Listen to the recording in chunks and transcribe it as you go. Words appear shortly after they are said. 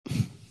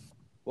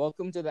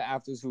Welcome to the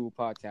After School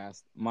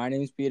podcast. My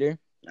name is Peter.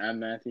 I'm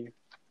Matthew.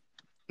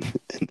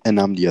 and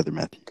I'm the other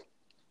Matthew.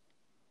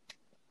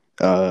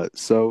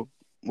 So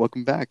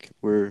welcome back.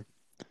 We're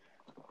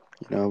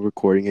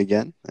recording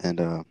again, and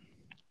Trying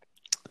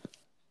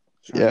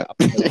yeah, to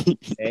upload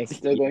today.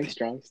 Still going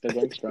strong. Trying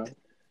yeah,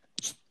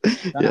 to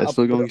still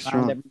upload going around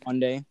strong. every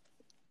Monday.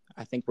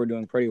 I think we're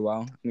doing pretty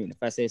well. I mean,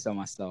 if I say so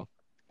myself.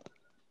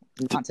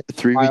 Not to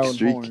 3 week my own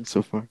streak horn.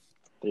 so far.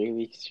 3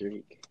 week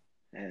streak.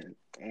 And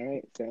all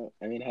right, so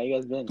how you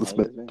guys been?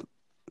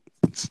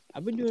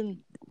 I've been doing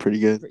Pretty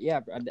good.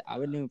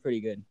 I've been doing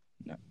pretty good.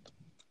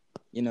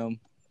 You know,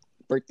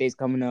 birthday's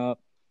coming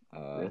up.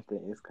 Birthday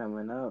is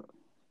coming up.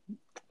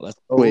 Let's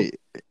go. Wait,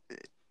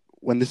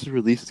 when this is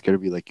released, it's gonna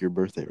be like your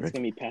birthday, It's right?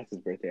 gonna be past his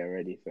birthday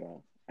already,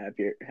 so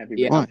happy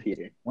Yeah. birthday,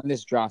 Peter. When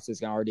this drops,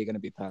 it's already going to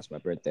be past my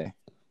birthday.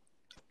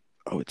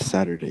 Oh, it's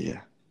Saturday.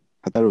 Yeah,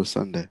 I thought it was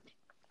Sunday.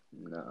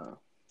 No.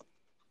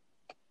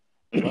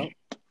 Well,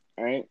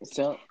 all right,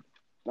 so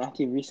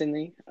Matthew,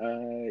 recently,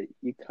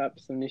 you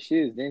copped some new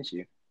shoes, didn't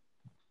you?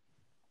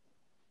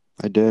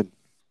 I did.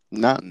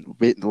 Not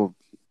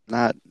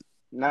Not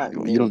you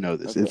new. don't know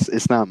this. Okay.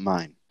 It's not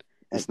mine.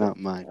 It's Okay. not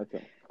mine.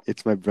 Okay.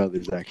 It's my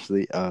brother's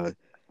actually.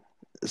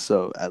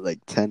 So at like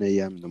 10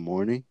 a.m. in the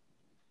morning,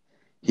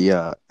 he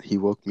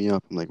woke me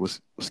up. I'm like, what's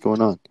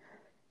going on?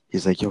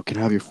 He's like, yo, can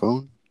I have your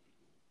phone?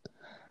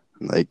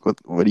 I'm like,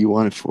 what do you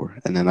want it for?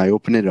 And then I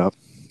open it up,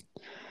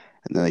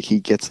 and then like he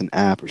gets an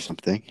app or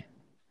something,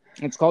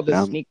 It's called the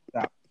Um, Sneak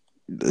App.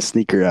 the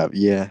sneaker app,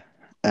 yeah.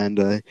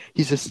 And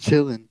he's just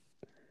chilling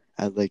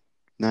at like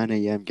 9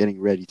 a.m.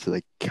 getting ready to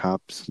like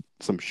cop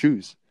some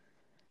shoes.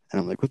 And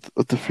I'm like,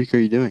 what the freak are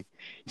you doing?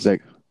 He's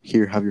like,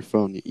 here, have your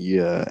phone.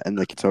 Yeah, and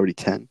like it's already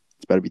 10.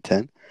 It's about to be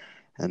 10.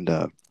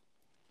 And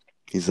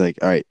he's like,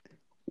 all right,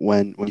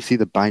 when you see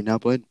the buy now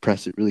button,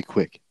 press it really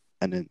quick,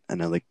 and then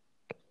like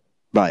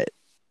buy it.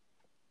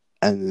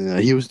 And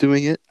he was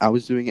doing it, I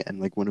was doing it, and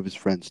like one of his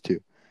friends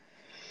too.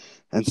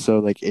 And so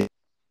like it,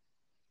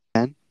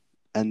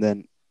 and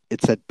then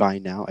it said buy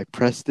now. I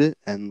pressed it,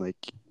 and like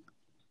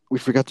we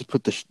forgot to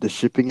put the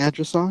shipping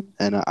address on,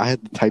 and I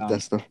had to type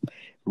that stuff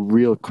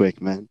real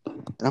quick, man.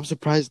 And I'm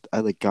surprised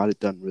I like got it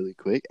done really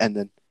quick. And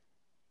then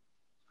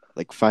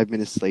like 5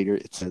 minutes later,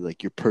 it said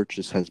like your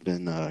purchase has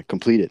been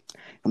completed.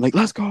 I'm like,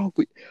 let's go.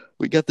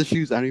 We got the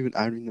shoes. I don't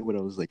even know what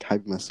I was like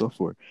hyping myself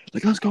for.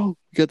 Like, let's go.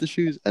 We got the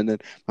shoes. And then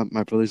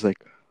my brother's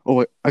like,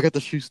 oh, I got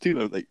the shoes too.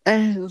 I'm like,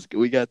 let's go.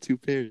 We got 2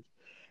 pairs.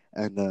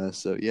 And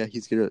so yeah,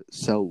 he's gonna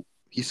sell.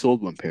 He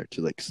sold 1 pair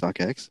to like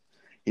StockX,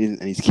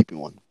 and he's keeping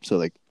 1. So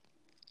like,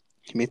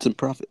 he made some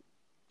profit.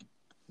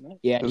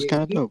 Yeah, It was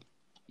kind of dope.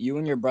 You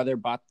and your brother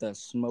bought the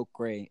smoke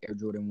gray Air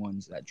Jordan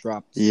 1s that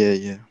dropped.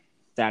 Yeah.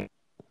 That.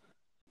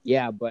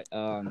 Yeah, but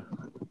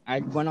I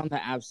went on the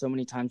app so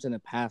many times in the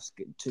past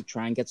to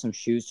try and get some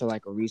shoes to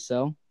like a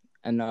resale,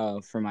 and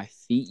for my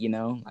feet,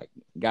 like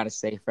gotta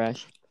stay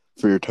fresh.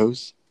 For your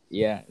toes.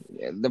 Yeah,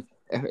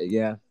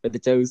 for the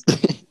toes.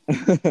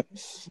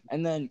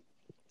 And then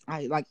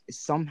I like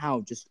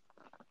somehow just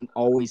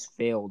always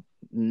failed,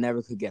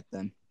 never could get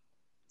them.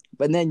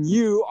 But then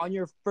you on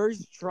your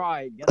first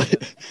try get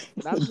them.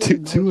 That's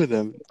two of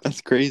them. That's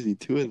crazy.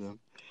 2 of them.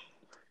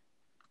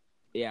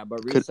 Yeah,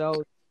 but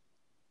resale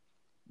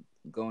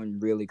going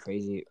really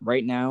crazy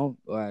right now.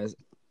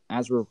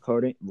 As we're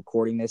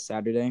recording this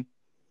Saturday,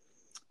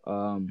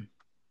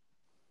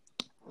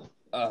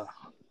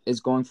 it's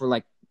going for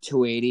like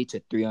 280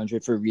 to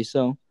 300 for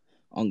resale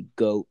on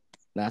GOAT.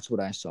 That's what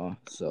I saw.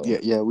 So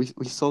yeah, we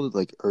sold it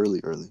like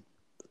early.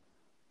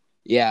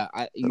 Yeah,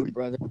 your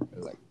brother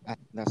like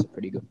that's a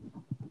pretty good.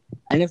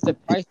 And if the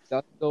price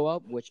does go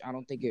up, which I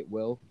don't think it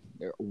will,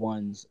 they're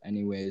 1s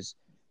anyways.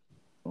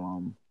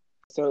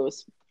 So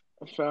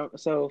from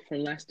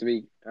last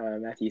week,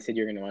 Matthew, you said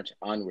you were gonna watch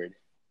Onward.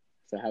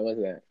 So how was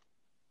that?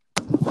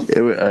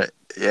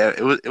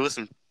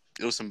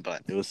 It was some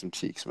butt. It was some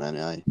cheeks,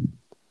 man.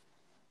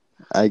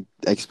 I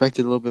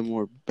expected a little bit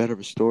more better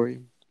of a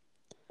story.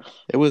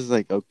 It was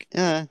like okay,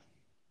 yeah, it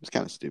was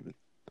kind of stupid.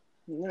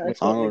 No,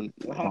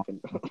 what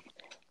happened?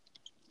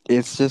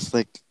 It's just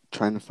like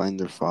trying to find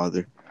their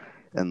father,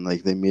 and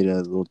like they made a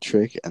little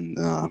trick, and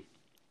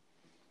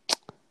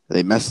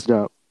they messed it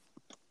up.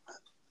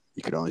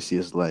 You could only see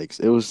his legs.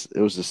 It was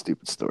a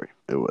stupid story.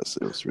 It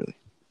was really.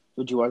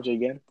 Would you watch it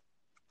again?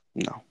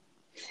 No,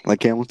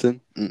 like Hamilton.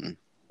 Mm-mm.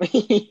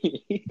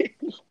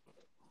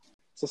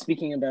 So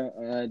speaking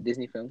about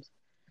Disney films,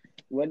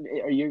 what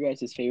are your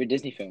guys' favorite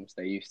Disney films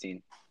that you've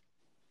seen?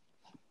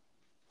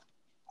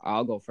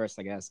 I'll go first,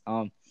 I guess.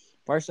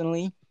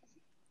 Personally,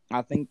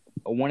 I think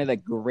one of the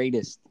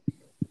greatest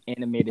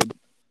animated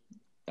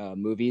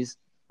movies,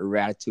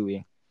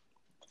 Ratatouille.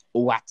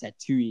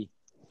 Ratatouille.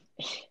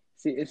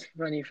 See, it's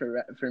funny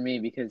for me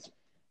because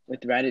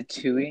with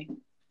Ratatouille,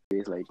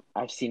 it's like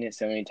I've seen it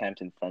so many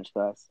times in French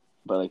class,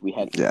 but like we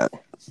had it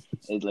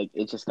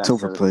just got It's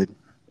overplayed.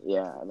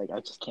 Yeah, like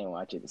I just can't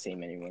watch it the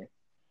same anymore.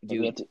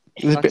 Dude,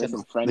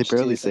 They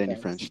barely say any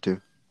French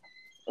too.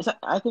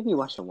 I think we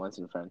watched it once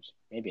in French.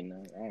 Maybe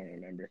not. I don't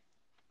remember.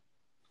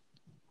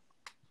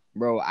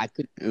 Bro, I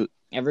could.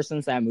 ever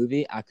since that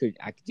movie, I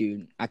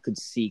could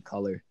see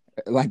color.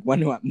 Like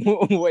when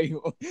wait,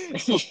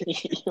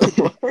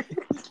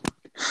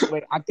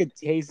 wait, I could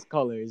taste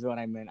color is what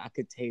I meant. I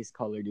could taste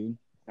color, dude.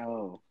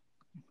 Oh.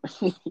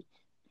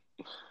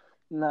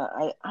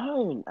 No, I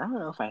don't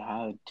know if I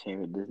have a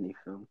favorite Disney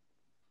film.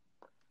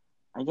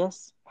 I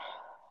guess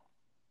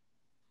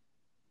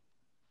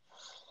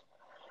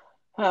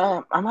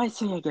I might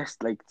say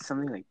like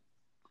something like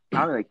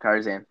probably like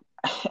Tarzan.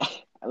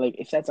 Like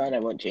if that's on, I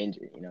won't change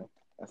it. You know,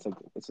 that's like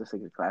it's just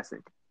like a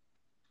classic.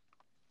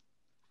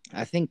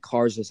 I think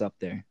Cars is up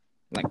there.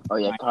 Like, oh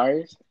yeah,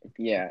 Cars.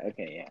 Yeah,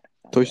 okay, yeah.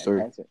 Toy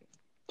Story.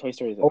 Toy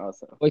Story is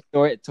also.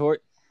 Toy Story.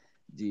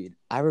 Dude,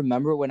 I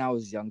remember when I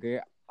was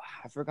younger.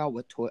 I forgot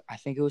what toy. I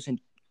think it was in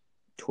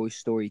Toy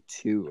Story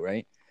 2,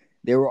 right?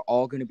 They were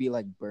all gonna be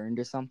like burned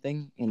or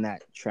something in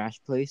that trash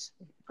place.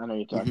 I know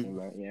what you're talking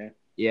about. Yeah.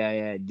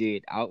 Yeah,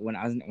 dude. When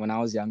I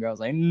was younger, I was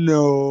like,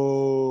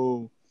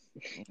 no.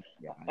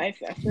 Yeah. I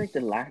feel like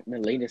the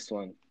latest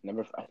one,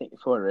 I think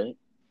 4, right?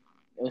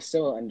 It was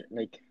still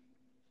like.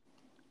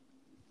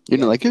 You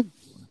didn't like it?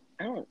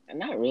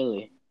 Not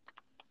really.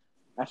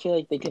 I feel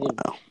like they could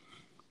have,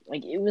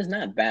 like, it was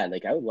not bad.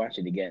 Like, I would watch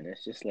it again.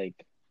 It's just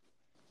like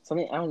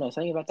something, I don't know,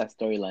 something about that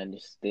storyline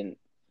just didn't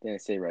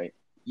sit right.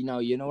 You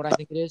know what I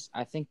think it is?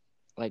 I think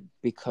like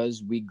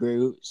because we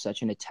grew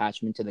such an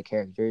attachment to the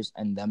characters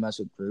and them as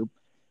a group,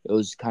 it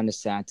was kind of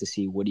sad to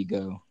see Woody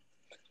go.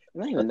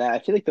 Not even that. I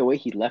feel like the way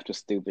he left was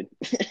stupid.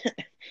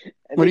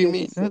 What do you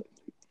mean?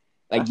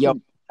 Like,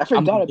 I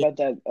forgot about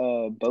that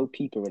Bo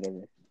Peep or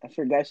whatever. I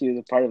forgot she was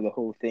a part of the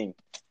whole thing.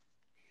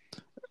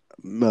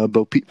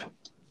 Bo Peep.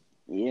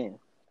 Yeah.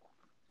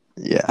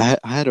 Yeah,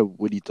 I had a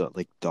Woody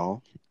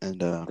doll and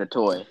the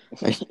toy.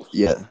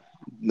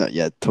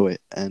 Toy,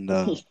 and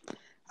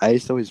I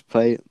used to always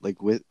play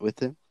like with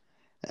him,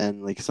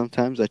 and like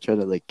sometimes I try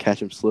to like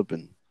catch him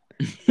slipping.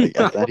 Like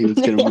I thought he was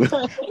gonna move.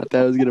 I thought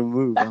I was gonna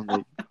move. I'm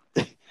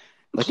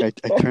like,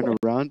 I turn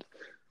around,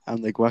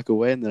 I'm like walk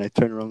away, and then I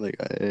turn around like,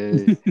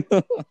 hey.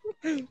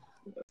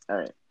 All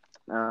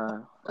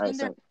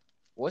right.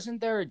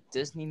 Wasn't there a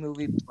Disney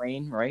movie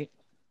Plane, right?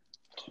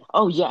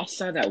 Oh yeah, I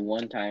saw that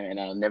one time, and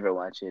I'll never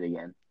watch it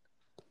again.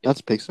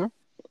 That's Pixar?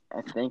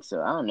 I think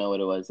so. I don't know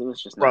what it was. It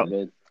was just not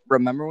good.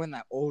 Remember when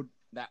that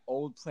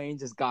old plane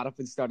just got up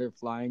and started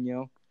flying,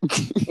 yo?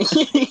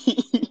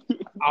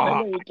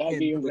 I know you're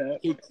talking about.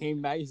 He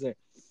came back. He said,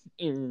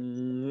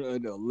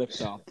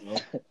 "Lift off." Bro.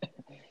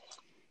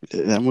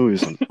 That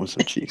movie was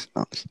some cheeks.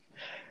 Honestly,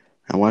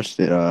 I watched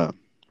it.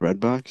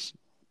 Redbox.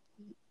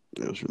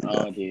 It was really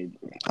bad. Dude,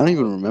 I don't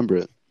even remember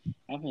it.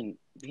 We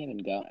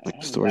haven't got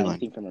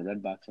anything from a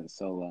Redbox in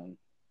so long.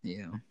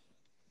 Yeah.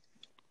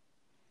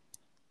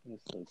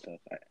 It's so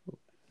tough.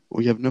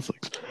 We have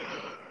Netflix.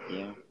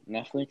 Yeah,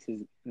 Netflix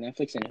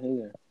and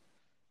Hulu.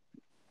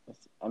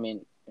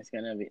 It's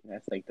gonna be.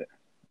 That's like the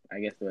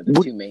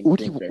two main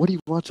things. What do you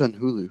watch on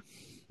Hulu?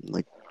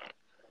 Like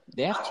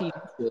they have TV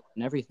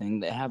and everything.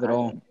 They have it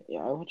all.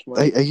 Yeah, I watch more.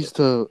 I used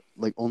to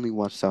like only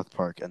watch South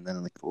Park and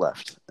then like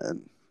left,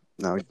 and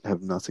now I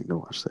have nothing to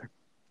watch there.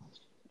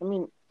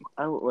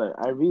 I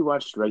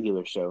rewatched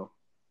Regular Show.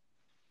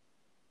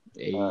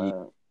 It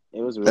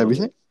was really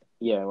everything. Good.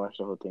 Yeah, I watched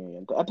the whole thing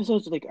again. The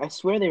episodes, like, I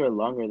swear they were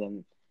longer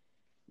than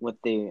what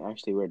they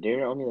actually were. They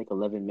were only like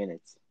 11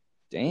 minutes.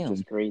 Damn,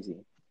 which is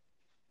crazy.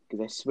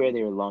 Because I swear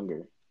they were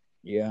longer.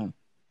 Yeah,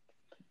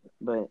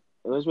 but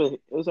it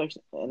was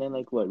actually, and then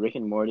like Rick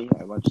and Morty.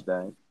 I watched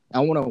that. I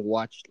want to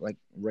watch like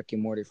Rick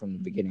and Morty from the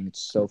beginning.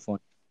 It's so fun.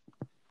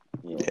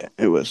 Yeah,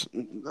 it was.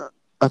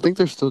 I think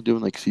they're still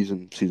doing like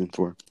season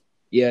 4.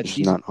 Yeah, it's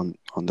not on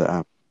the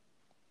app.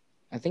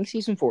 I think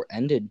season 4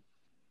 ended.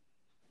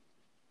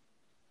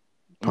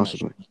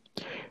 Possibly.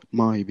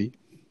 Maybe.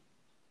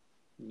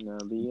 No,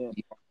 but yeah.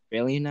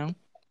 Australian now?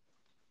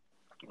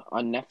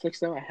 On Netflix,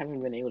 though, I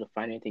haven't been able to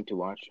find anything to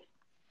watch.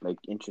 Like,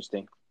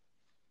 interesting.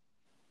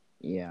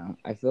 Yeah,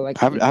 I feel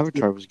like...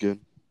 Avatar was good.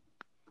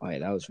 Oh, yeah,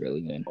 that was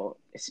really good. Well,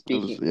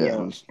 speaking...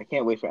 I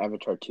can't wait for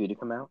Avatar 2 to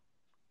come out.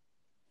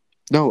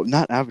 No,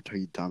 not Avatar,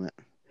 you dumb it.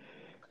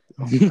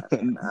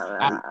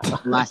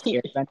 Last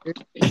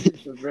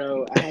Airbender?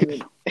 Bro, I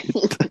haven't...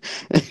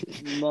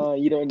 No,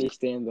 you don't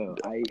understand, though.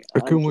 I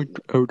can't wait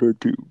for Avatar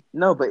 2.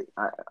 No, but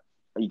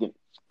you can...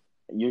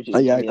 You're just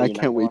I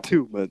can't wait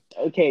too, but...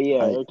 Okay,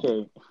 yeah,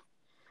 okay.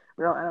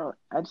 Bro,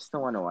 I just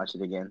don't want to watch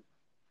it again.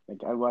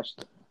 Like, I watched...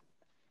 I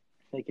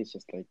think it's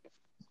just like...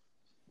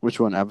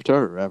 Which one,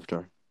 Avatar or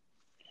Avatar?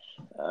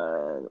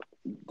 The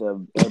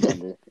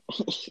Airbender.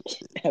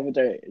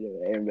 Avatar,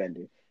 the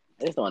Airbender.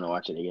 I just don't want to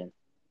watch it again.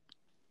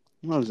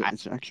 No,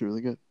 it's actually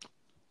really good.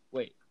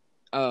 Wait,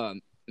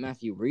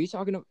 Matthew, were you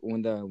talking about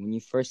when you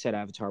first said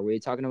Avatar? Were you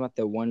talking about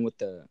the one with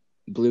the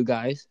blue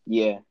guys?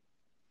 Yeah.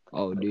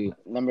 Oh, dude.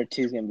 Number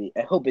 2 is gonna be.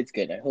 I hope it's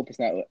good. I hope it's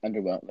not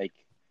underwhelming. Like,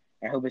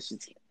 I hope it's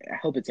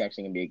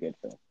actually gonna be a good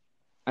film.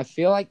 I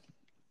feel like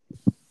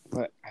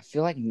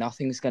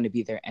nothing's gonna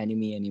be their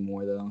enemy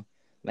anymore, though.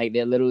 Like,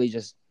 they're literally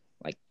just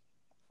like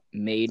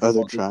made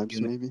other tribes,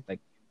 maybe. Like,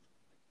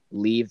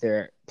 leave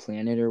their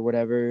planet or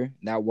whatever.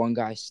 That one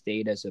guy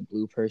stayed as a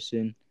blue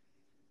person,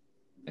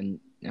 and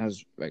I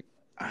was like,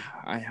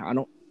 I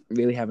don't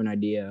really have an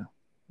idea of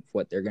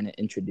what they're gonna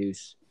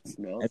introduce.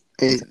 No.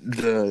 Hey,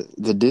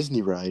 the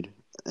Disney ride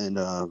and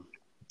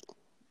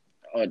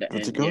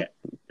what's it called?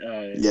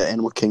 Yeah.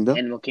 Animal Kingdom.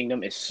 Animal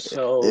Kingdom is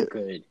so It-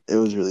 good. It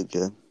was really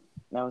good.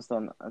 That was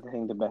I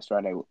think the best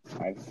ride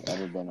I've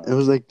ever been on. It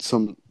was like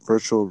some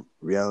virtual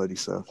reality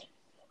stuff.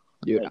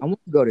 Dude, Like- I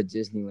want to go to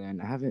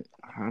Disneyland.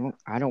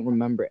 I don't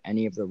remember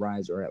any of the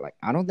rides, or like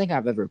I don't think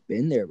I've ever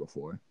been there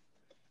before.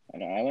 I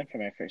know I went for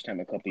my first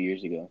time a couple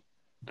years ago.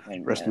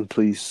 And Rest in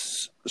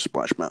peace,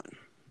 Splash Mountain.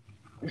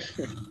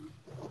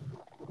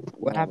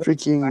 What happened?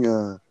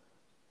 Freaking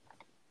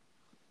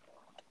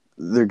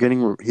they're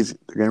getting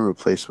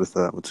replaced with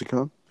what's it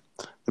called?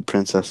 The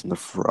Princess and the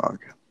Frog.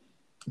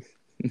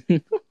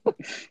 That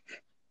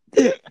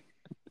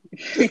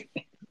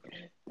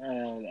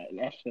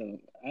film.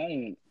 I don't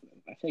even.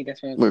 I feel like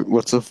that's one. Wait,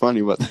 what's so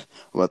funny about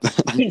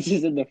that?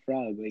 Princess and the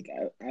Frog. Like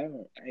I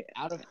don't.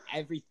 Out of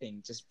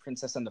everything, just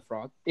Princess and the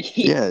Frog.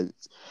 Yeah.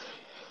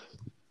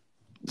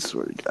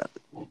 Swear to God.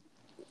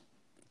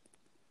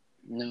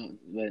 No,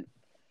 but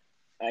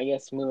I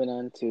guess moving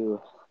on to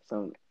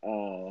some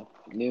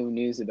new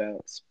news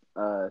about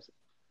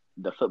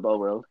the football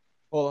world.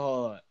 Hold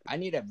on. I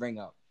need to bring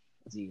up,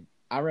 dude.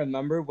 I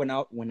remember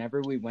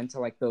whenever we went to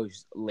like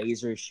those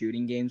laser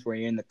shooting games where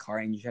you're in the car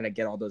and you try to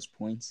get all those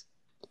points.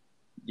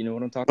 You know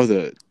what I'm talking Oh,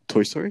 about? the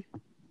Toy Story?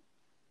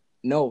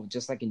 No,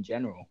 just like in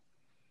general.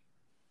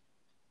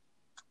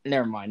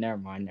 Never mind.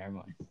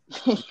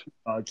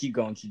 Keep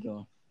going.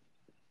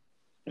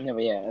 No,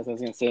 but yeah, as I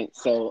was gonna say,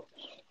 so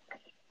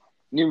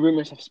new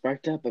rumors have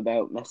sparked up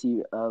about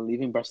Messi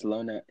leaving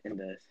Barcelona in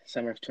the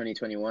summer of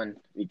 2021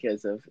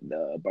 because of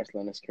the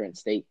Barcelona's current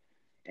state.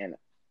 And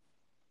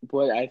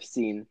what I've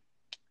seen,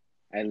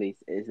 at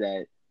least, is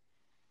that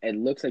it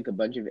looks like a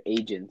bunch of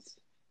agents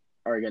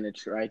are gonna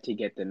try to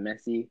get the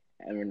Messi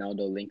and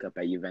Ronaldo link up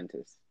at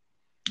Juventus.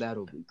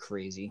 That'll be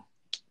crazy.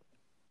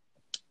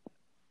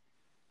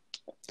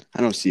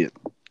 I don't see it.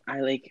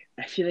 I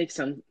feel like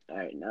some. All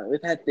right, now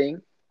with that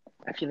thing,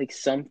 I feel like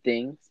some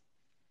things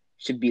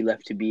should be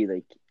left to be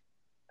like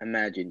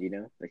imagined. You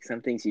know, like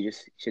some things you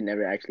just should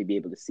never actually be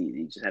able to see.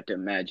 You just have to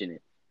imagine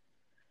it.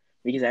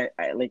 Because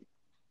I like,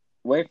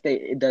 what if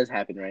it does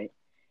happen, right?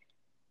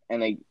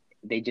 And like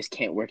they just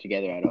can't work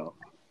together at all,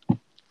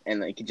 and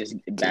like it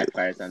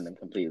backfires on them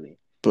completely.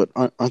 But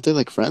aren't they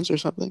like friends or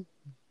something?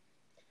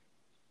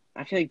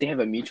 I feel like they have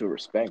a mutual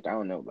respect. I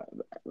don't know about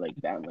like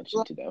that much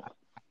into though.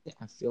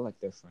 I feel like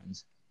they're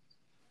friends.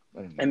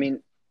 But I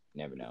mean,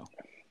 never know.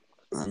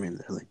 I mean,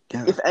 they're like,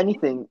 yeah. if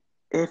anything,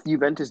 if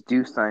Juventus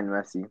do sign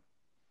Messi,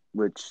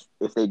 which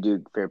if they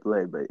do, fair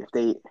play, but if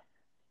it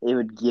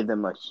would give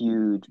them a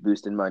huge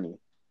boost in money.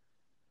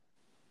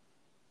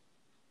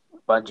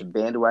 Bunch of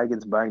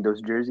bandwagons buying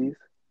those jerseys,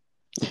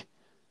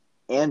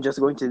 and just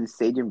going to the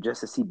stadium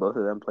just to see both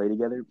of them play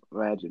together.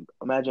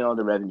 Imagine all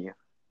the revenue.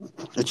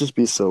 It'd just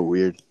be so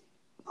weird.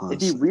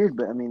 Honestly. It'd be weird,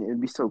 but I mean,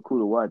 it'd be so cool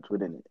to watch,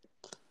 wouldn't it?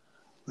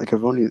 Like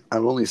I've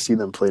only seen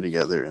them play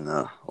together in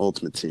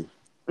Ultimate Team.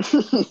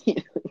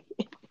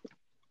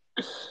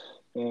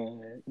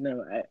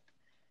 No, I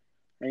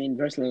mean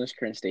Barcelona's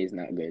current state is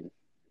not good.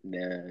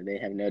 They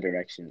have no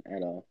direction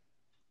at all.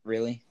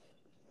 Really?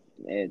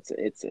 It's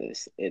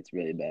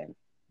really bad.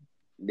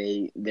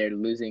 They're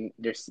losing.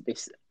 They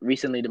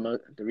recently the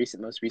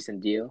most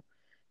recent deal,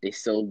 they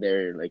sold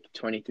their like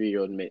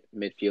 23-year-old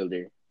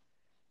midfielder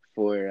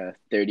for a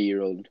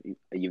 30-year-old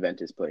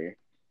Juventus player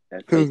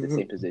that plays the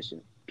same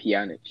position,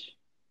 Pjanic.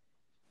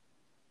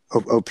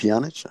 Oh,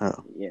 Pjanic?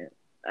 Oh. Yeah,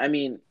 I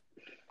mean,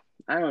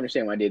 I don't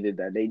understand why they did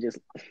that.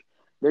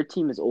 Their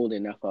team is old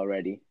enough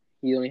already.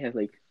 He only has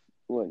like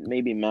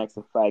maybe max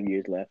of 5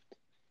 years left.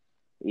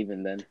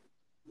 Even then.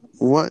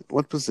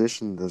 What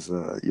position does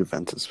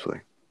Juventus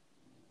play?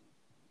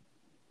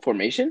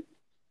 Formation?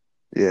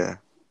 Yeah.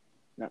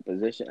 Not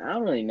position. I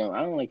don't really know.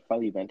 I don't like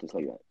follow Juventus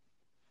like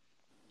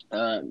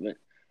that. But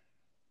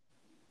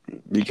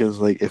because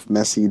like if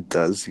Messi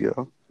does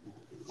go,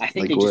 I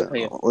think like, they just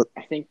play.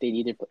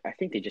 I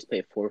think they just play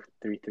a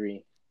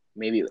 4-3-3,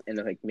 maybe and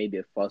like maybe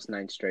a false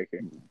 9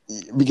 striker.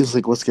 Because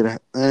like what's gonna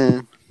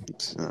I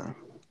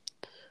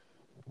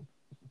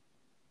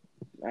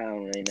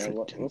don't really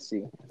know. We'll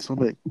see. It's a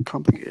little bit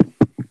complicated.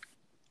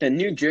 The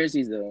new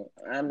jerseys, though,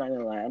 I'm not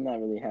gonna lie. I'm not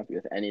really happy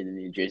with any of the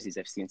new jerseys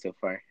I've seen so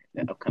far.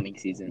 The upcoming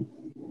season.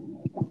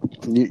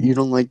 You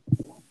don't like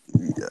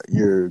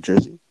your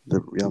jersey, the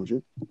Real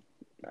Madrid?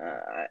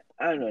 I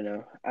don't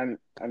know. I'm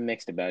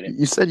mixed about it.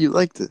 You said you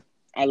liked it.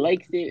 I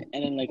liked it,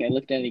 and then like I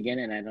looked at it again,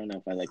 and I don't know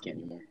if I like it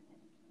anymore.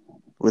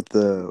 With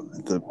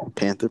the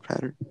panther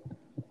pattern.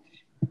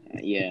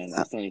 Yeah,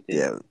 that's the only thing.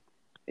 Yeah,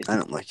 I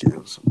don't like it.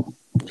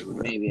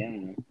 Maybe I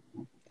don't know.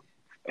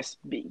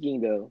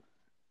 Speaking though,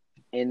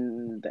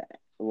 in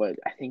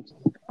I think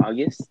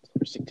August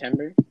or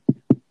September,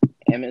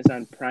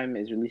 Amazon Prime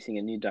is releasing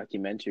a new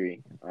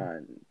documentary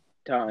on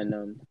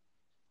Tottenham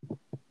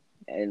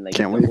and like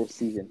Can't the wait. whole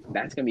season.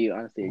 That's gonna be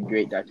honestly a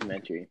great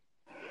documentary.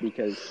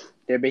 because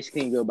they're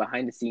basically going to go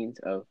behind the scenes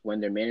of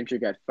when their manager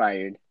got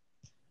fired,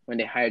 when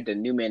they hired the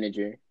new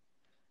manager,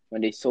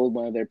 when they sold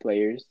one of their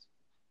players,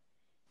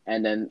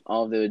 and then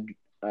all the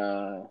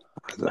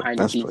behind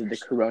the scenes of the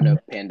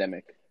Corona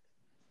pandemic,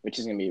 which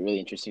is going to be really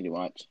interesting to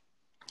watch.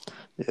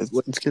 Yeah,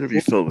 it's going to be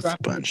filled with a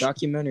bunch.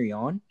 Documentary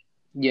on?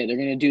 Yeah, they're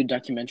going to do a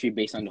documentary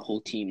based on the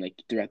whole team, like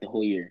throughout the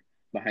whole year,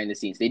 behind the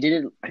scenes. They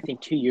did it, I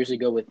think, 2 years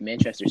ago with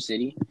Manchester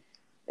City.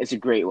 It's a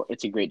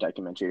great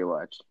documentary to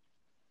watch.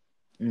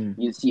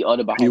 You see all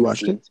the behind the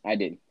scenes. I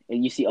did,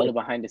 and you see all the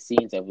behind the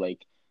scenes of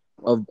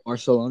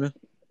Barcelona,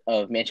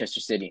 of Manchester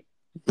City.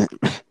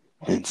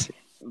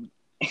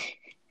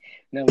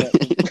 No, but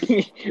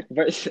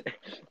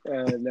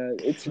no,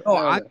 it's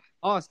I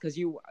asked because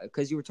you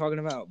were talking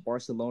about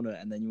Barcelona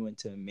and then you went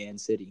to Man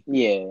City.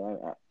 Yeah,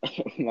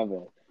 my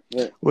bad.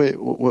 But, wait,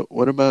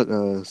 what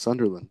about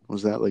Sunderland?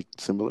 Was that like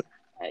similar?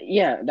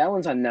 Yeah, that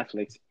one's on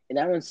Netflix. And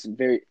that one's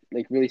very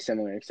really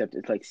similar, except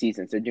it's like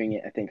seasons. They're doing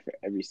it, I think, for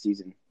every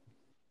season.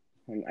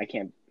 I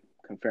can't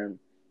confirm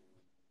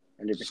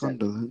 100%.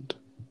 Sunderland.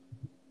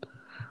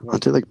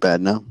 Aren't they like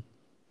bad now?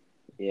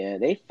 Yeah,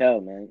 they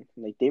fell, man.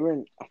 Like I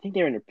think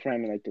they were in the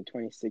prime in like the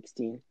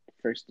 2016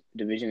 first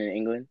division in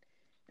England,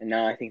 and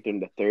now I think they're in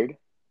the third.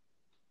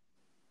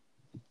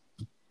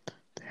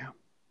 Damn.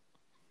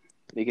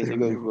 Because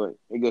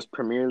it goes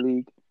Premier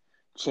League,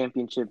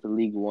 Championship,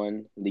 League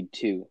One, League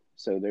Two.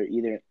 So I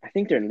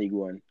think they're in League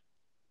One.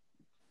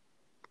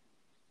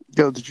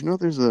 Yo, did you know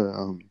there's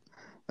a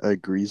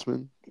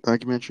Griezmann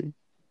documentary?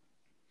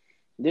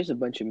 There's a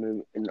bunch of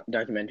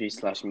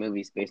documentaries /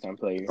 movies based on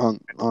players on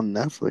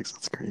Netflix.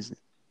 That's crazy.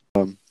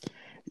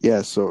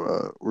 Yeah.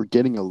 So we're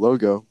getting a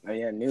logo. Oh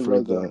yeah, new for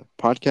logo. the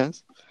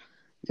podcast.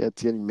 Yeah,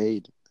 it's getting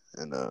made,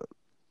 and I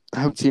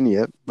haven't seen it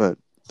yet, but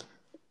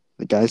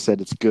the guy said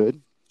it's good.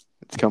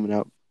 It's coming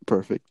out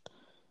perfect.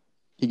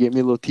 He gave me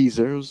a little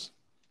teaser.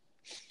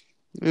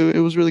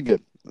 It was really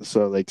good.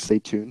 So like, stay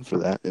tuned for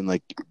that in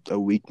like a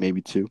week,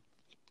 maybe 2.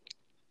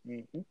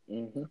 It's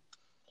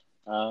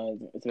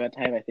about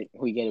time I think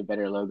we get a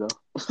better logo.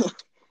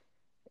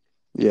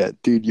 Yeah,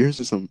 dude, yours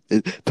is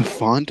the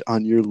font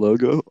on your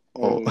logo.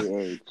 Oh,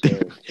 hey,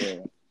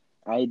 chill.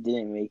 I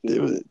didn't make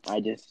it. I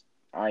just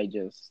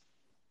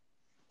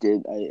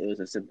did. It was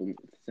a simple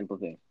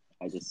thing.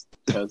 I just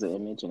chose an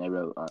image and I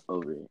wrote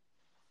over it.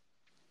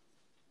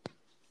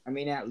 I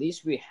mean, at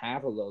least we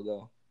have a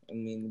logo. I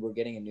mean, we're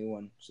getting a new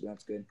one, so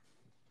that's good.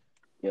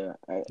 Yeah.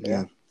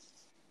 Yeah.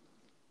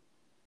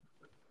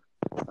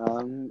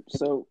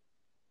 So,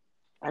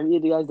 have you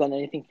guys done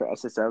anything for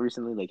SSL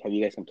recently? Like, have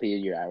you guys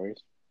completed your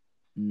hours?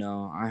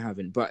 No, I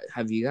haven't. But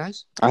have you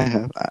guys? I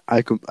have.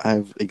 I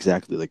have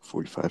exactly like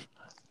 45.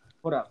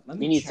 Hold up. Let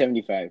me. You need check.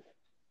 75.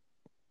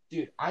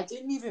 Dude, I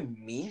didn't even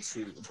mean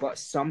to, but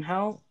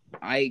somehow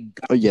I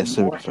got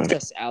more 75.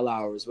 SSL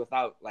hours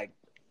without like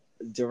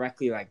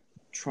directly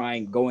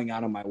going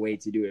out of my way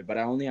to do it. But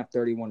I only have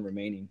 31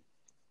 remaining.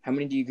 How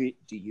many do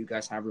you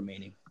guys have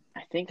remaining?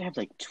 I think I have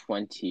like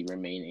 20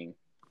 remaining.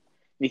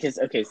 Because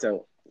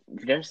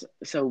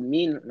so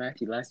me and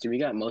Matthew last year we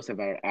got most of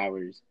our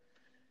hours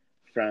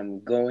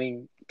from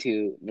going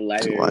to the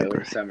library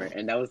over summer,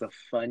 and that was the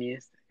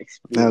funniest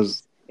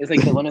experience. It was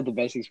like one of the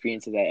best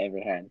experiences I ever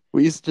had.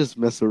 We used to just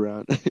mess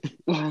around.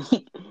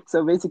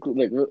 So basically,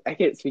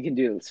 we can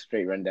do a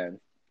straight rundown.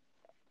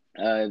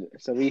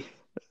 So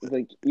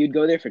you'd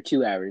go there for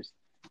 2 hours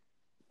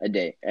a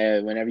day,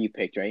 whenever you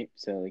picked, right?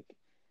 So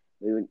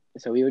we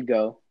would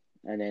go,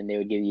 and then they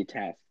would give you a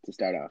task to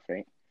start off,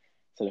 right?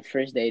 So the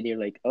first day they're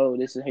like, "Oh,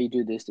 this is how you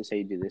do this. This is how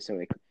you do this."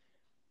 So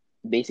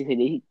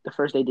basically, the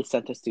first day they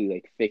sent us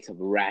to fix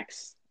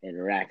racks and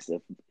racks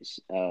of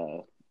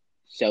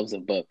shelves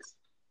of books,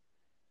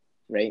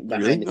 right?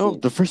 Really? Oh,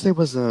 the first day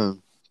was the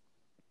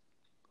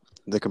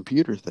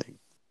computer thing.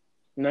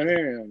 No.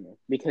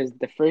 Because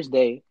the first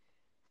day,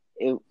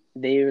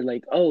 they were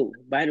like, "Oh,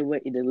 by the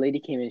way," the lady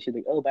came in. She's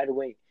like, "Oh, by the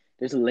way,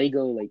 there's a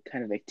Lego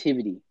kind of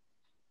activity,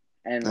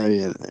 and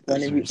we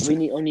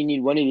only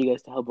need one of you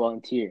guys to help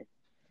volunteer."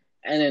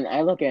 And then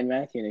I look at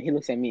Matthew and he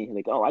looks at me. He's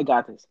like, "Oh, I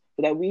got this."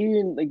 But that we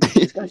didn't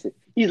discuss it.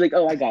 He's like,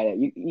 "Oh, I got it.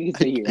 You can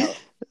stay here.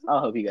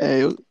 I'll help you guys."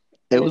 Hey,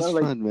 it was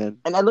fun, man.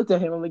 And I looked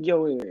at him. I'm like,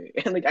 "Yo, wait."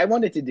 And I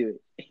wanted to do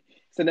it.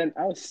 So then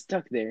I was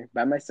stuck there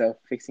by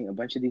myself fixing a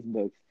bunch of these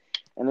books.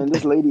 And then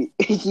this lady,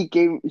 she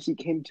came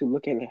to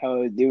look at how I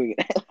was doing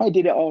it. I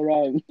did it all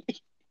wrong.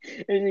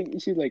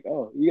 And she's like,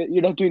 "Oh,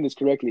 you're not doing this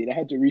correctly." And I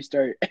had to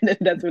restart. And then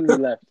that's when we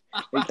left.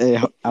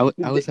 Hey, I was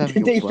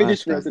having a blast. They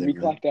finished for us and we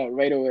clocked out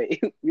right away.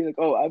 We're like,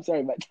 "Oh, I'm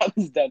sorry, my time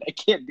is done. I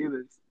can't do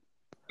this."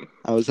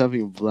 I was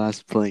having a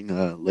blast playing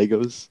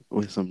Legos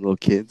with some little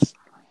kids.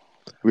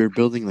 We were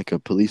building a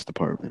police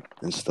department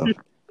and stuff.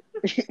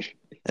 It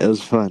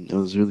was fun. It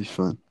was really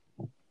fun.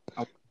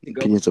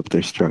 Peanut's up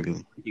there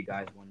struggling. You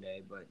guys one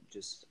day, but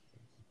just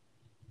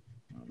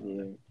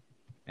yeah.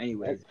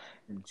 Anyway,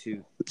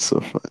 it's so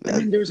fun.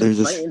 And there was a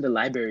fight in the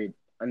library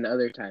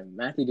another time.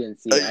 Matthew didn't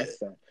see it. I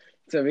saw.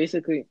 So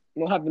basically,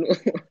 what happened was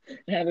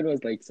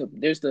so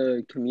there's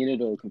the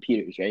communal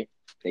computers, right?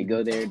 They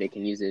go there, they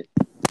can use it.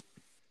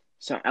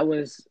 So I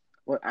was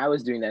what I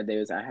was doing that day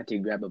was I had to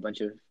grab a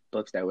bunch of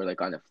books that were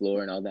like on the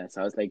floor and all that.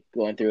 So I was like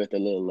going through with a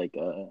little like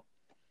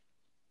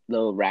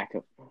little rack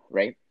of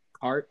right.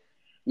 Cart.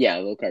 Yeah, a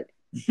little cart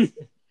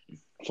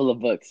full of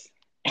books.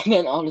 And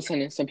then all of a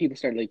sudden, some people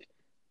start like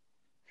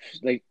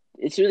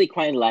it's really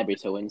quiet in the library.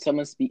 So when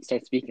someone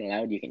starts speaking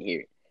loud, you can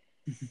hear it.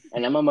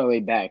 And I'm on my way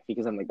back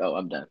because I'm like, oh,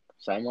 I'm done.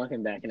 So I'm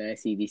walking back, and I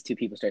see these two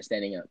people start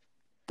standing up.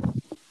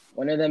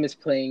 One of them is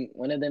playing.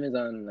 One of them is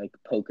on like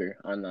poker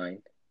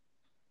online,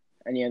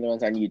 and the other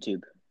one's on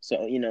YouTube. So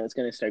it's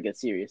gonna start get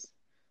serious.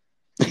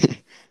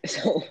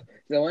 So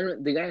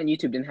the guy on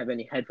YouTube didn't have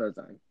any headphones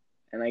on,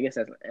 and I guess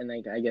I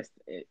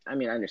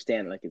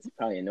understand like it's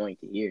probably annoying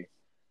to hear.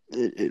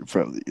 It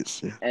probably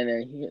is. Yeah. And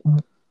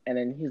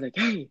then he's like,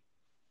 hey,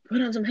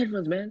 put on some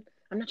headphones, man.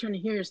 I'm not trying to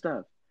hear your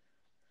stuff.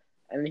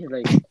 And then he's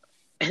like,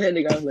 and then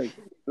the guy was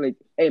like,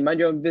 hey, mind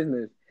your own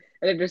business.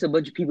 And then there's a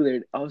bunch of people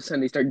there. All of a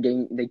sudden, they start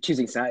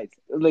choosing sides.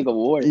 It was like a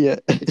war. Yeah.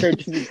 They started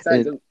choosing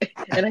sides,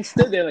 and I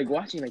stood there like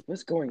watching, like,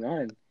 what's going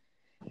on?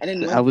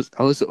 And then I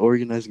was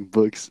organizing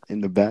books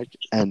in the back,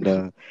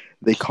 and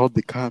they called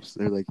the cops.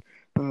 They're like,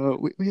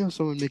 we have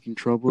someone making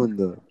trouble in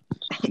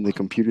the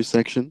computer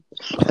section,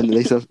 and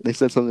they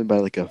said something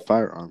about like a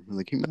firearm. I'm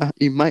like,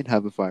 he might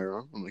have a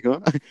firearm. I'm like,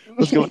 oh,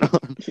 what's going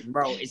on?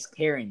 Bro, it's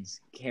Karens.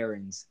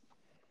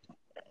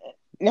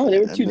 No, they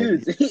were two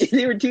dudes.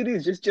 They were two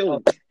dudes just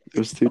chilling. It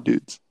was two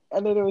dudes.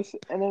 And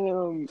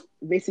then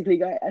basically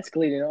got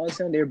escalated. And all of a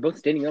sudden, they were both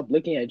standing up,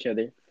 looking at each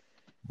other.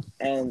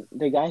 And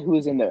the guy who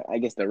was in the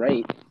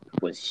right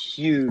was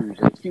huge.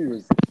 Like he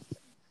was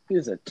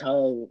a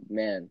tall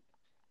man.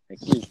 Like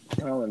he was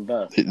tall and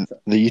buff. The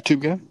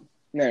YouTube guy?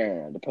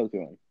 No, the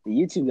poker one. The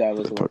YouTube guy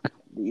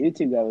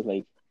was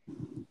like.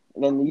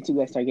 And then the YouTube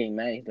guy started getting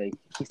mad.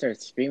 He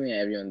started screaming at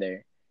everyone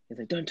there. He's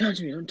like, "Don't touch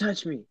me! Don't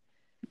touch me!"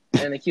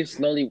 And like he was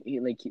slowly,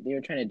 they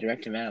were trying to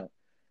direct him out.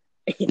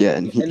 Yeah,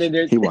 and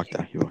he walked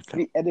out.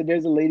 And then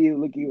there's a lady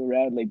looking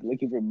around, like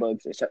looking for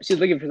books. She was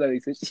looking for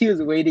something, so she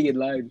was waiting in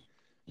line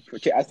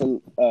to ask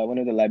one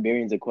of the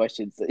librarians a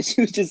question. So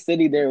she was just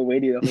sitting there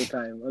waiting the whole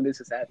time while this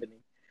was happening.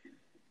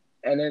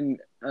 And then,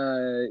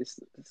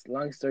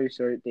 long story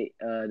short, they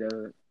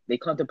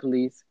called the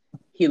police.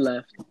 He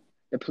left.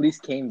 The police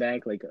came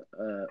back like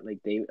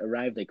they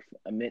arrived like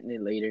a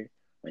minute later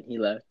when he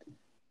left.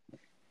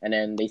 And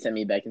then they sent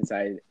me back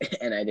inside,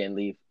 and I didn't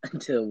leave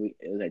until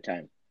it was our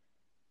time.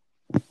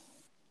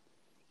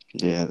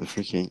 Yeah, the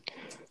freaking,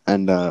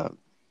 and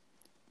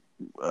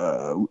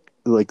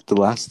like the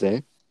last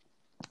day,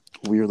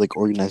 we were like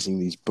organizing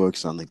these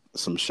books on like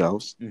some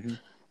shelves,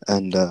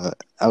 and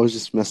I was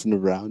just messing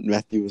around.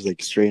 Matthew was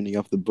like straightening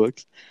up the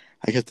books.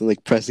 I kept on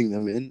like pressing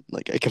them in,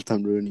 like I kept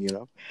on ruining it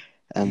up,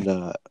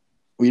 and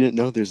we didn't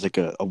know there's like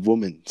a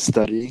woman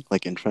studying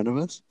like in front of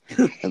us,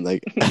 and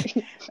like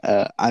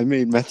I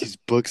made Matthew's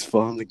books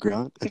fall on the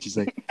ground, and she's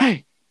like,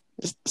 "Hey,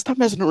 stop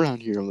messing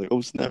around here." I'm like,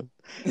 "Oh snap!"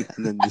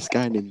 And then this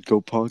guy named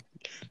Gopal,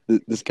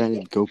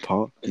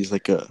 he's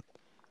like I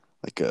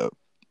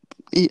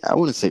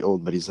wouldn't say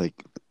old, but he's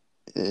like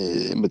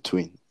in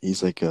between.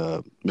 He's like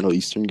a Middle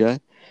Eastern guy,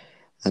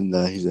 and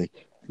he's like,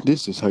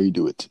 "This is how you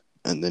do it,"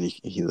 and then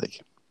he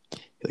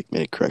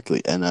made it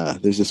correctly. And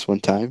there's this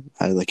one time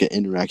I had like an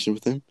interaction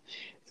with him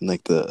in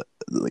like the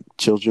like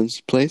children's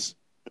place,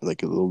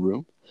 like a little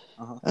room,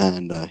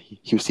 and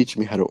he was teaching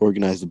me how to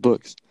organize the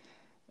books,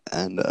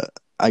 and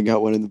I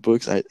got one of the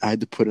books. I had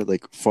to put it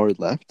like far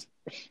left,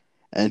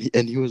 and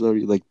he was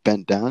already like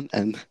bent down,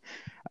 and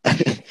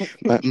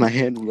my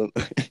hand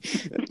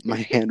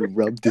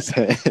rubbed his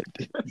head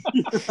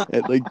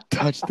and like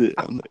touched it.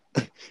 I'm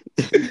like,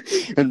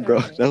 and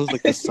bro, that was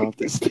like the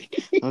softest thing.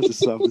 That was the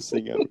softest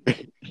thing ever.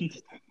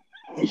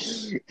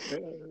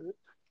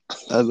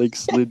 I like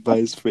slid by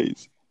his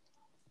face.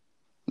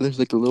 There's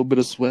like a little bit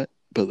of sweat,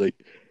 but like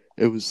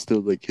it was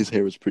still like his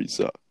hair was pretty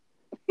soft.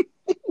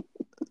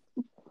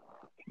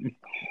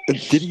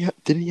 Did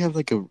he have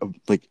like a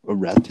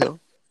rat tail?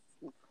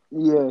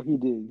 Yeah, he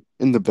did.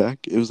 In the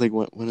back, it was like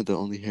one of the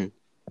only hair.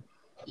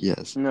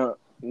 Yes. No,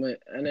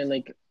 and then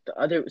like the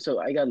other, so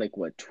I got like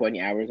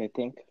 20 hours I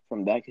think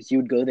from that because you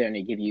would go there and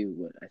they give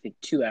you I think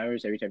 2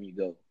 hours every time you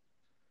go.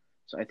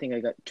 So I think I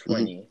got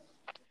 20,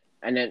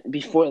 and then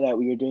before that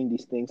we were doing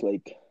these things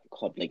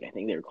called I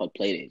think they were called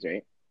play days,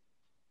 right?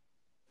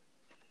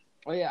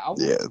 Oh yeah,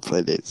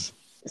 play days.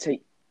 So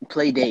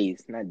play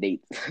days, not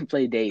dates.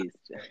 Play days.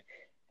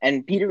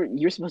 And Peter,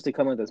 you're supposed to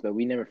come with us, but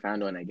we never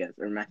found one, I guess,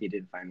 or Matthew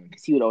didn't find one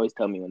because he would always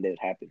tell me when they would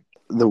happen.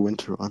 The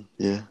winter one,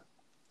 yeah.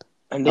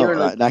 And they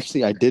were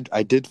actually, I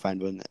did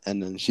find one,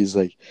 and then she's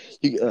like,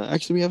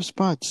 "Actually, we have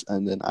spots."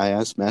 And then I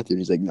asked Matthew, and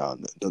he's like, "No,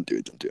 don't do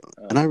it."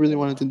 And I really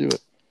wanted to do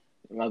it.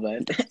 My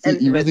bad.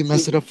 You really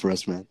messed it up for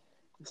us, man.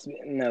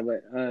 No,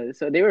 but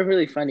so they were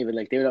really funny, but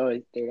like they would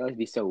always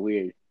be so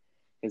weird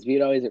because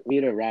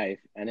we'd arrive,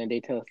 and then they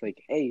tell us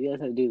like, "Hey, you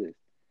guys have to do this,"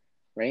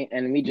 right?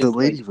 And we just the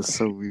lady was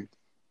so weird.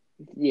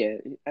 Yeah,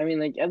 I mean,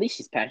 like at least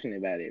she's passionate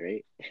about it,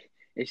 right?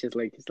 It's just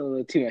like it's a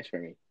little too much for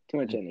me, too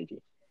much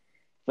energy.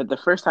 But the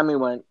first time we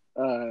went,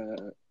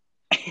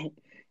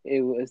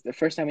 it was the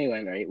first time we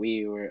went, right?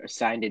 We were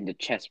assigned in the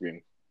chess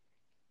room,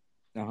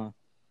 Uh-huh.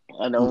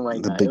 And oh my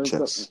The god, it big was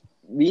chess.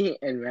 me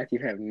and Matthew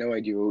have no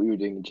idea what we were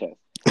doing in chess.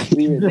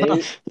 We were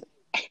there,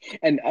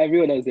 and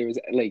everyone else there was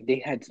like they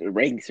had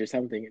ranks or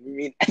something, and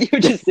we were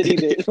just sitting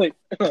there like,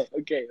 oh,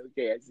 okay,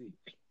 I see.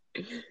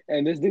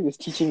 And this dude was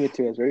teaching it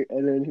to us, right?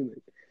 And then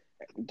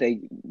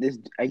he this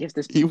I guess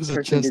this He was a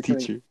person chess did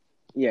something. teacher.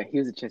 Yeah, he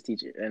was a chess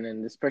teacher, and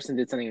then this person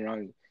did something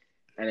wrong,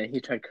 and then he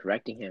tried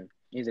correcting him.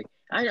 He's like,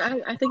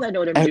 I think I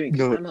know what I'm doing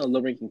because No, I'm a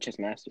low ranking chess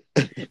master,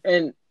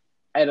 and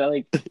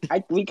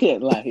we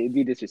couldn't laugh. It'd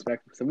be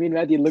disrespectful. So me and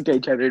Matthew looked at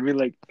each other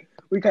and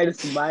we kind of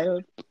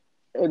smiled,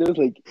 and it was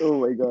like,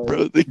 oh my god.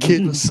 bro, the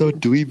kid was so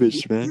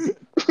dweebish, man.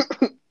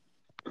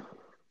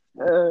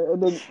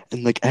 And then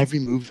And like every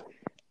move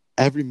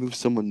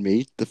someone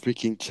made, the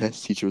freaking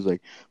chess teacher was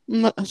like,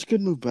 "That's a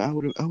good move, but I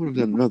would have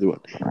done another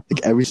one."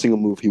 Like every single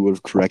move he would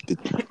have corrected,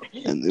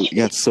 and it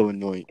got so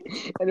annoying.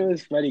 and it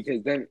was funny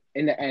because then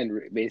in the end,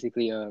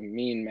 basically,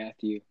 me and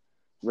Matthew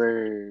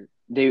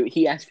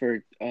he asked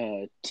for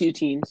 2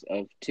 teams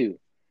of 2,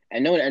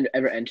 and no one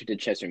ever entered the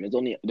chess room. It was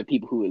only the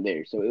people who were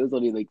there, so it was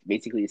only like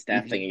basically a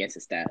staff playing against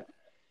a staff.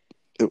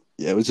 It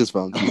was just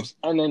volunteers.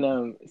 And then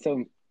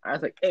so I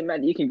was like, "Hey,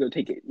 Matt, you can go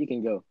take it. You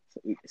can go."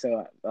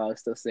 So I was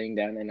still sitting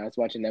down and I was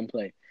watching them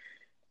play,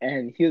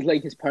 and he was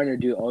like his partner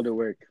do all the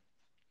work.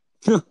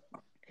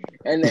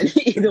 And then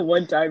the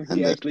one time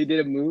he actually did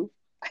a move,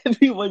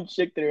 everyone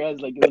shook their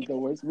heads like it was the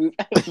worst move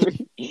ever.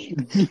 He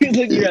was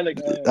looking around like,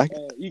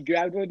 he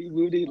grabbed one, he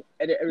moved it,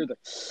 and then everyone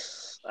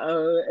was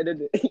like, and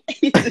then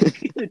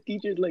the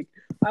teacher's like,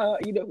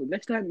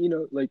 next time,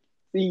 like,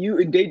 see you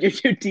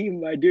endangered your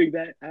team by doing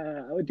that.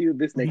 I would do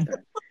this next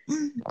time.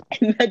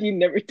 And then you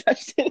never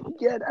touched it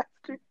again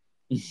after.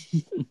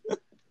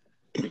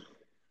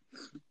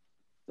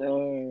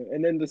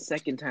 And then the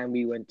second time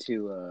we went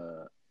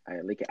to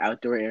like an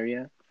outdoor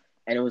area,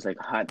 and it was like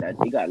hot.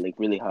 It got like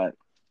really hot.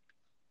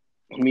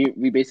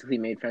 We basically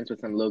made friends with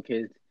some low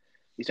kids.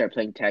 We started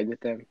playing tag with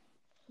them.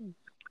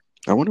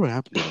 I wonder what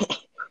happened to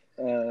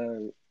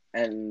them.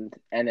 And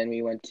then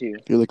we went to.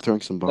 You're like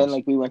throwing some balls. Then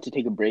like we went to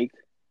take a break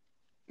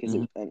because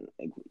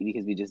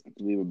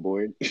we were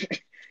bored.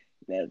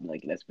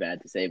 That's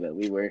bad to say, but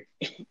we were.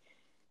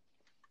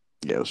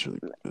 Yeah, it was really.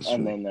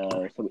 And then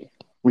so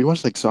we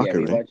watched like soccer,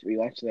 right? We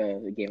watched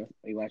the game.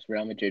 We watched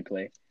Real Madrid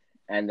play,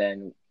 and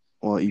then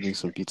while eating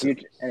some pizza.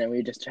 And then we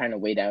were just trying to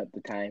wait out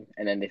the time,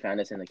 and then they found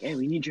us and like, hey,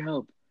 we need your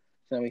help.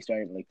 So then we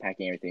started like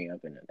packing everything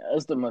up, and that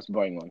was the most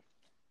boring one.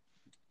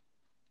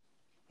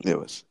 It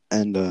was,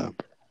 and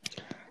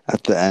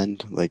at the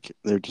end, like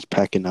they're just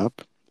packing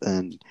up,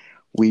 and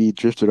we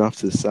drifted off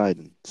to the side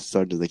and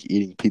started like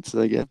eating pizza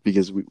again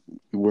because we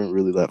weren't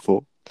really that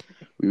full.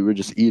 We were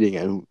just eating,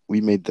 and we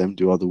made them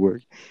do all the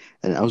work.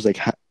 And I was like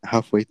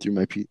halfway through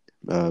my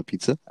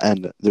pizza,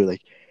 and they're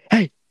like,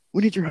 "Hey,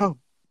 we need your help.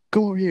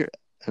 Come over here."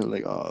 And I'm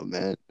like, "Oh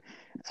man!"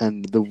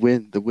 And the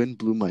wind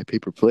blew my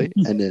paper plate,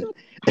 and then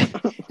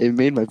it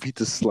made my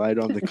pizza slide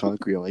on the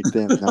concrete. I'm like,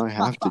 "Damn, now I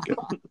have to go."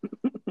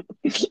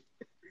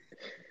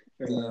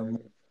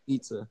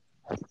 Pizza.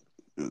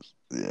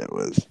 It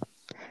was.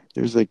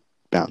 There's like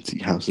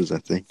bouncy houses, I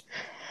think.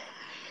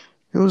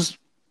 It was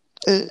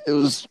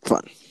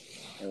fun.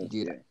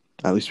 Dude,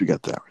 at least we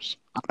got the hours.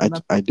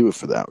 I do it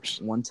for the hours.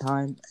 One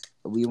time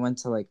we went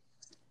to like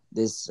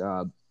this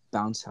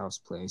bounce house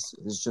place.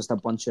 There's just a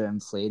bunch of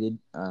inflated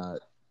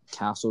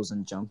castles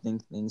and jumping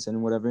things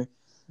and whatever.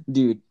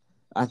 Dude,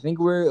 I think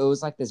it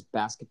was like this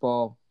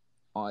basketball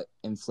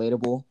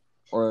inflatable,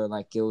 or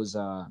like it was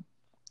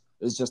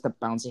just a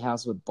bouncy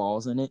house with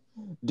balls in it.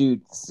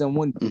 Dude,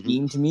 someone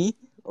beamed me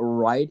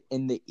right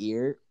in the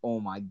ear. Oh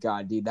my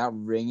god, dude, that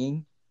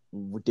ringing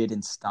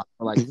didn't stop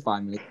for like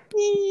 5 minutes.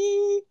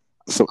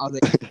 So I was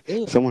like,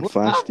 hey, someone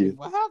flashed you.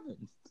 What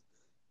happened?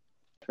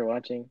 For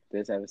watching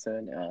this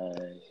episode.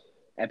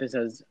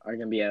 Episodes are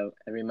gonna be out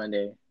every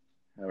Monday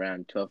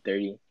around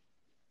 12:30.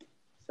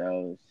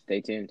 So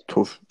stay tuned.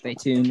 Stay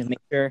tuned. Make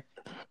sure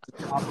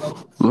to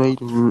follow.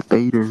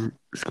 Later,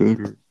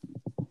 skater.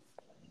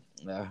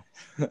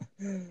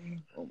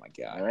 Oh my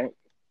god. All right.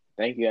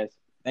 Thank you guys.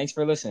 Thanks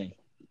for listening.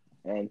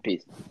 And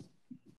peace.